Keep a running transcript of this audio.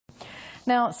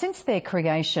Now, since their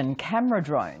creation, camera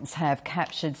drones have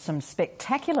captured some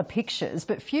spectacular pictures,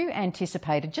 but few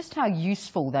anticipated just how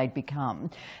useful they'd become.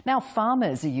 Now,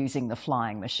 farmers are using the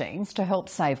flying machines to help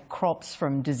save crops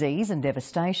from disease and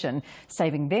devastation,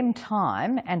 saving them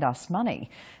time and us money.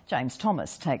 James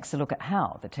Thomas takes a look at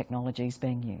how the technology is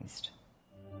being used.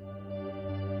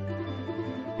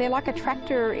 They're like a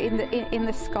tractor in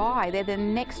the sky. They're the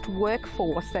next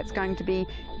workforce that's going to be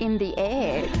in the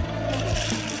air.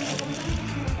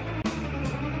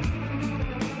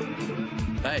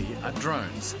 They are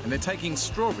drones, and they're taking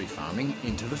strawberry farming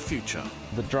into the future.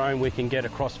 The drone we can get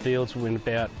across fields in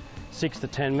about 6 to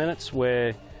 10 minutes,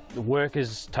 where the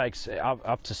workers takes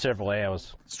up to several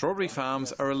hours. Strawberry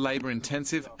farms are a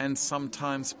labour-intensive and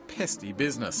sometimes pesty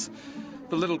business.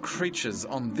 The little creatures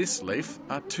on this leaf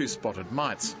are two-spotted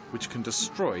mites, which can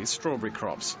destroy strawberry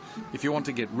crops. If you want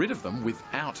to get rid of them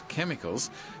without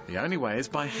chemicals, the only way is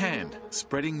by hand,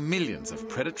 spreading millions of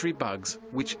predatory bugs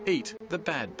which eat the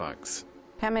bad bugs.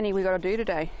 How many we got to do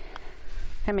today?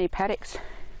 How many paddocks?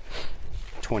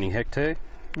 20 hectare.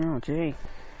 Oh, gee.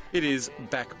 It is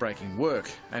back-breaking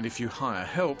work, and if you hire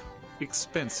help,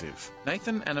 expensive.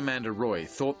 Nathan and Amanda Roy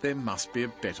thought there must be a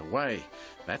better way.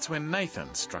 That's when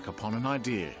Nathan struck upon an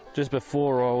idea. Just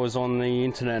before I was on the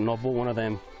internet and I bought one of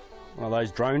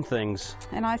those drone things.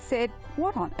 And I said,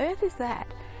 what on earth is that?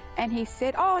 And he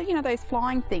said, oh, you know, those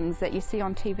flying things that you see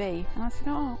on TV. And I said,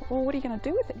 oh, well, what are you going to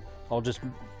do with it? I'll just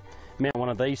mount one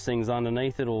of these things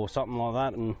underneath it or something like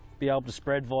that and be able to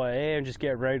spread via air and just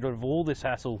get rid of all this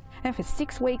hassle. And for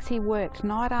 6 weeks he worked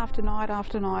night after night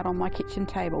after night on my kitchen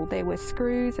table. There were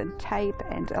screws and tape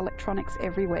and electronics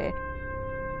everywhere.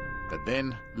 But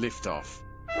then lift off.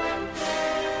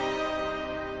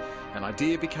 An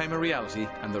idea became a reality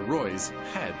and the Roys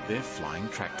had their flying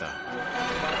tractor.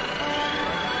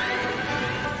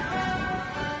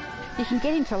 You can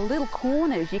get into little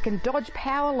corners, you can dodge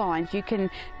power lines, you can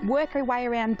work your way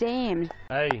around dams.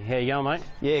 Hey, how you going, mate?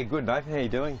 Yeah, good, Nathan. How you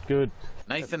doing? Good.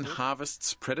 Nathan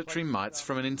harvests predatory mites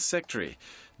from an insectary.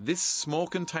 This small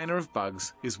container of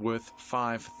bugs is worth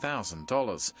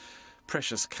 $5,000.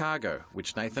 Precious cargo,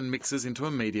 which Nathan mixes into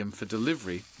a medium for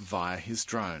delivery via his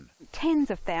drone. Tens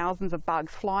of thousands of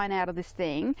bugs flying out of this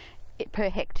thing per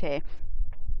hectare.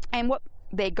 And what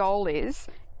their goal is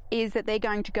that they're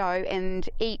going to go and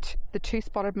eat the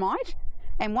two-spotted mite.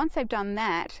 And once they've done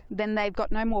that, then they've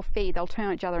got no more feed. They'll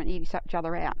turn each other and eat each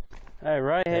other out. Hey,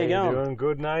 Ray, how you going? Doing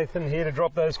good, Nathan. Here to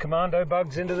drop those commando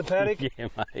bugs into the paddock. Yeah,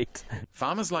 mate.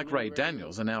 Farmers like Ray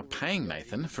Daniels are now paying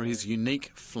Nathan for his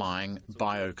unique flying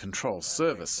biocontrol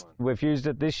service. We've used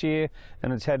it this year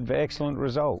and it's had excellent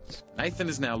results. Nathan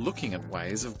is now looking at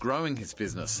ways of growing his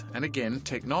business, and again,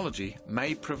 technology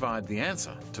may provide the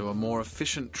answer to a more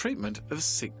efficient treatment of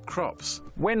sick crops.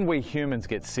 When we humans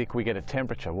get sick, we get a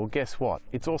temperature. Well, guess what?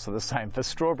 It's also the same for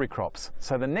strawberry crops.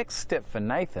 So the next step for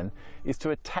Nathan is to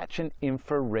attach an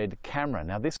infrared camera.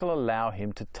 Now, this will allow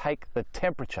him to take the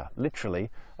temperature,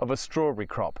 literally, of a strawberry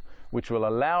crop, which will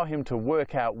allow him to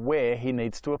work out where he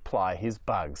needs to apply his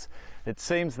bugs. It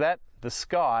seems that the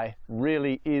sky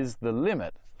really is the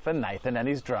limit for Nathan and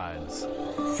his drones.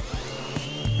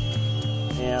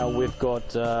 Now we've got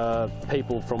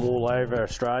people from all over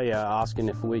Australia asking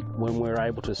if when we're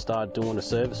able to start doing a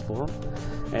service for them,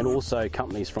 and also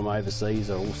companies from overseas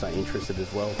are also interested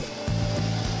as well.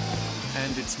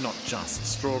 And it's not just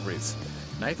strawberries.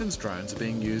 Nathan's drones are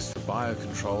being used for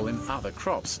biocontrol in other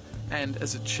crops and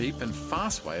as a cheap and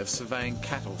fast way of surveying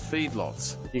cattle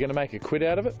feedlots. You going to make a quid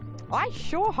out of it? I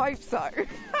sure hope so.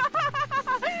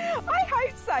 I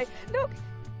hope so. Look,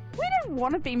 we don't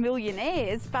want to be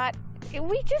millionaires, but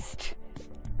we just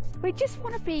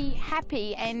want to be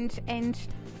happy and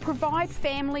provide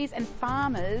families and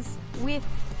farmers with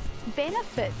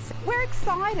benefits. We're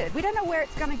excited. We don't know where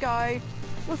it's going to go.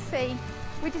 We'll see.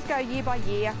 We just go year by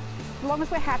year, as long as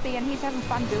we're happy and he's having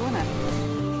fun doing it.